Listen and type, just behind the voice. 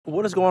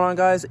What is going on,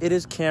 guys? It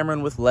is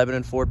Cameron with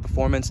Lebanon Ford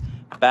Performance,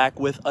 back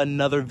with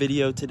another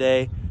video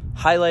today,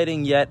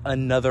 highlighting yet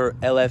another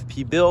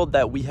LFP build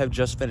that we have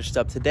just finished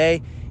up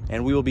today,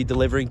 and we will be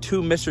delivering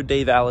to Mr.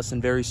 Dave Allison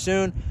very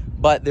soon.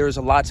 But there's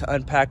a lot to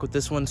unpack with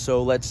this one,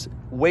 so let's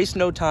waste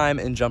no time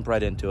and jump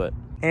right into it.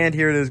 And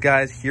here it is,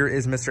 guys. Here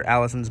is Mr.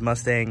 Allison's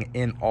Mustang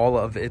in all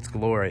of its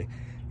glory.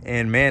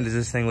 And man, does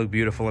this thing look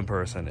beautiful in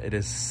person. It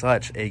is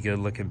such a good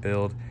looking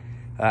build.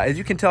 As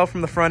you can tell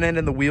from the front end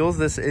and the wheels,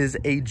 this is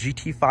a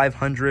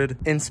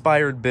GT500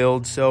 inspired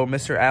build. So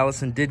Mr.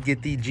 Allison did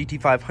get the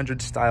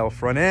GT500 style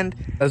front end,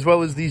 as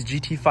well as these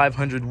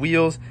GT500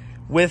 wheels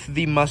with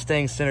the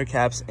Mustang center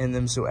caps in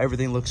them. So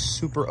everything looks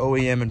super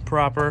OEM and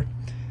proper.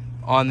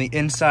 On the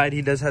inside,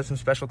 he does have some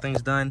special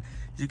things done.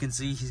 As you can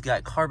see, he's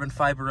got carbon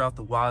fiber out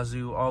the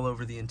wazoo all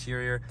over the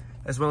interior,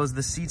 as well as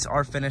the seats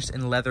are finished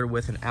in leather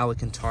with an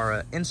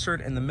Alcantara insert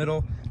in the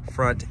middle,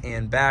 front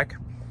and back.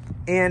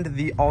 And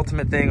the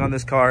ultimate thing on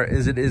this car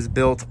is it is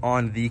built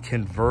on the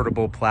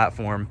convertible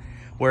platform,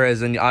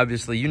 whereas, and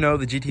obviously, you know,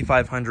 the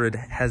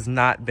GT500 has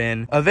not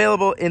been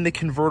available in the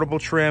convertible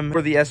trim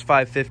for the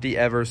S550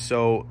 ever,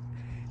 so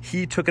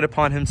he took it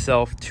upon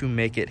himself to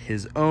make it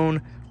his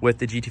own with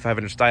the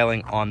GT500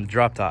 styling on the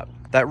drop top.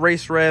 That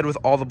race red with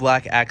all the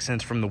black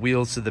accents from the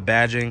wheels to the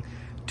badging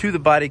to the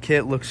body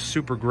kit looks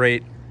super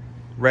great.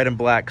 Red and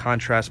black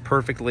contrast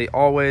perfectly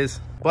always.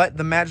 But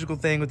the magical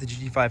thing with the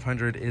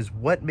GT500 is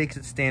what makes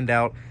it stand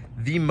out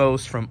the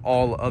most from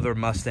all other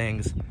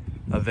Mustangs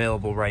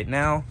available right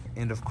now.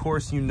 And of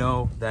course, you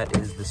know, that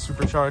is the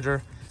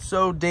supercharger.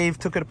 So Dave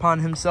took it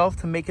upon himself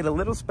to make it a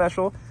little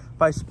special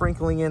by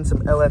sprinkling in some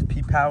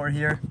LFP power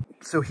here.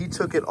 So he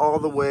took it all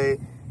the way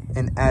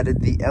and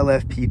added the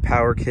LFP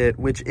power kit,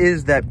 which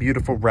is that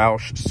beautiful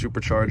Roush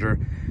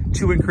supercharger,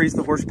 to increase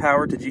the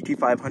horsepower to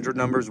GT500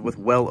 numbers with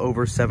well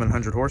over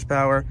 700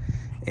 horsepower.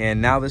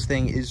 And now this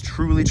thing is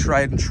truly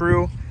tried and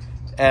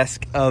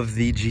true-esque of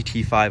the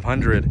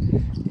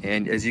GT500.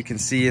 And as you can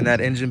see in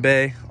that engine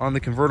bay on the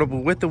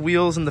convertible with the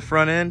wheels in the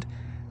front end,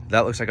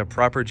 that looks like a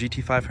proper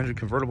GT500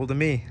 convertible to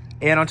me.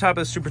 And on top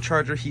of the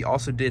supercharger, he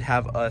also did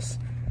have us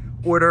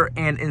order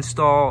and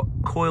install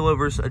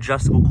coilovers,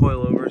 adjustable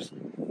coilovers,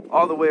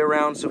 all the way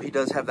around, so he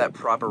does have that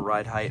proper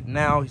ride height.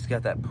 Now he's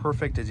got that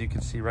perfect, as you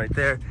can see right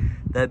there,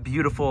 that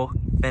beautiful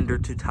fender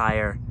to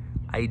tire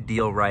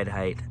ideal ride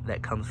height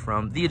that comes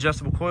from the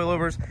adjustable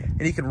coilovers,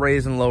 and he can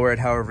raise and lower it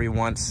however he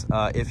wants,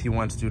 if he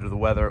wants, due to the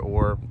weather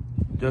or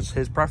just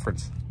his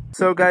preference.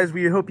 So guys,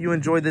 we hope you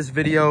enjoyed this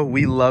video.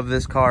 We love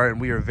this car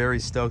and we are very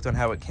stoked on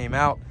how it came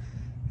out.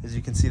 As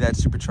you can see, that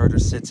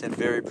supercharger sits in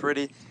very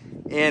pretty.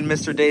 And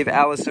Mr. Dave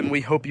Allison, we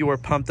hope you are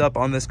pumped up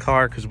on this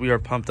car, because we are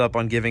pumped up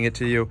on giving it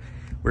to you.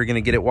 We're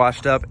gonna get it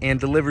washed up and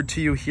delivered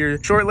to you here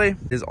shortly.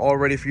 It is all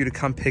ready for you to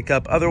come pick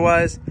up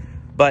otherwise.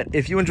 But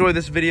if you enjoy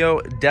this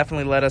video,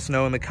 definitely let us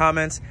know in the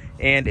comments.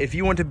 And if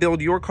you want to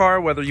build your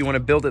car, whether you want to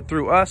build it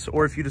through us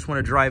or if you just want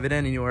to drive it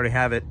in and you already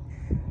have it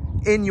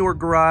in your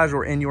garage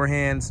or in your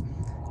hands,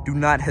 do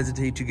not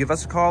hesitate to give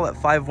us a call at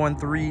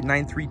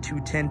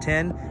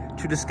 513-932-1010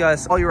 to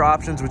discuss all your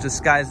options, which is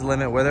sky's the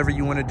limit. Whatever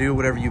you want to do,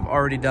 whatever you've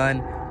already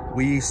done,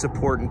 we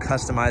support and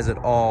customize it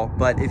all.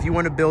 But if you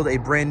want to build a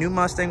brand new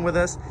Mustang with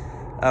us,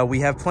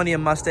 we have plenty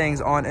of Mustangs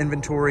on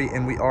inventory,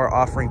 and we are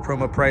offering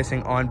promo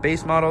pricing on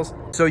base models.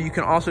 So you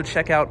can also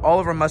check out all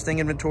of our Mustang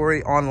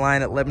inventory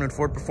online at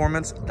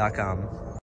LebanonFordPerformance.com.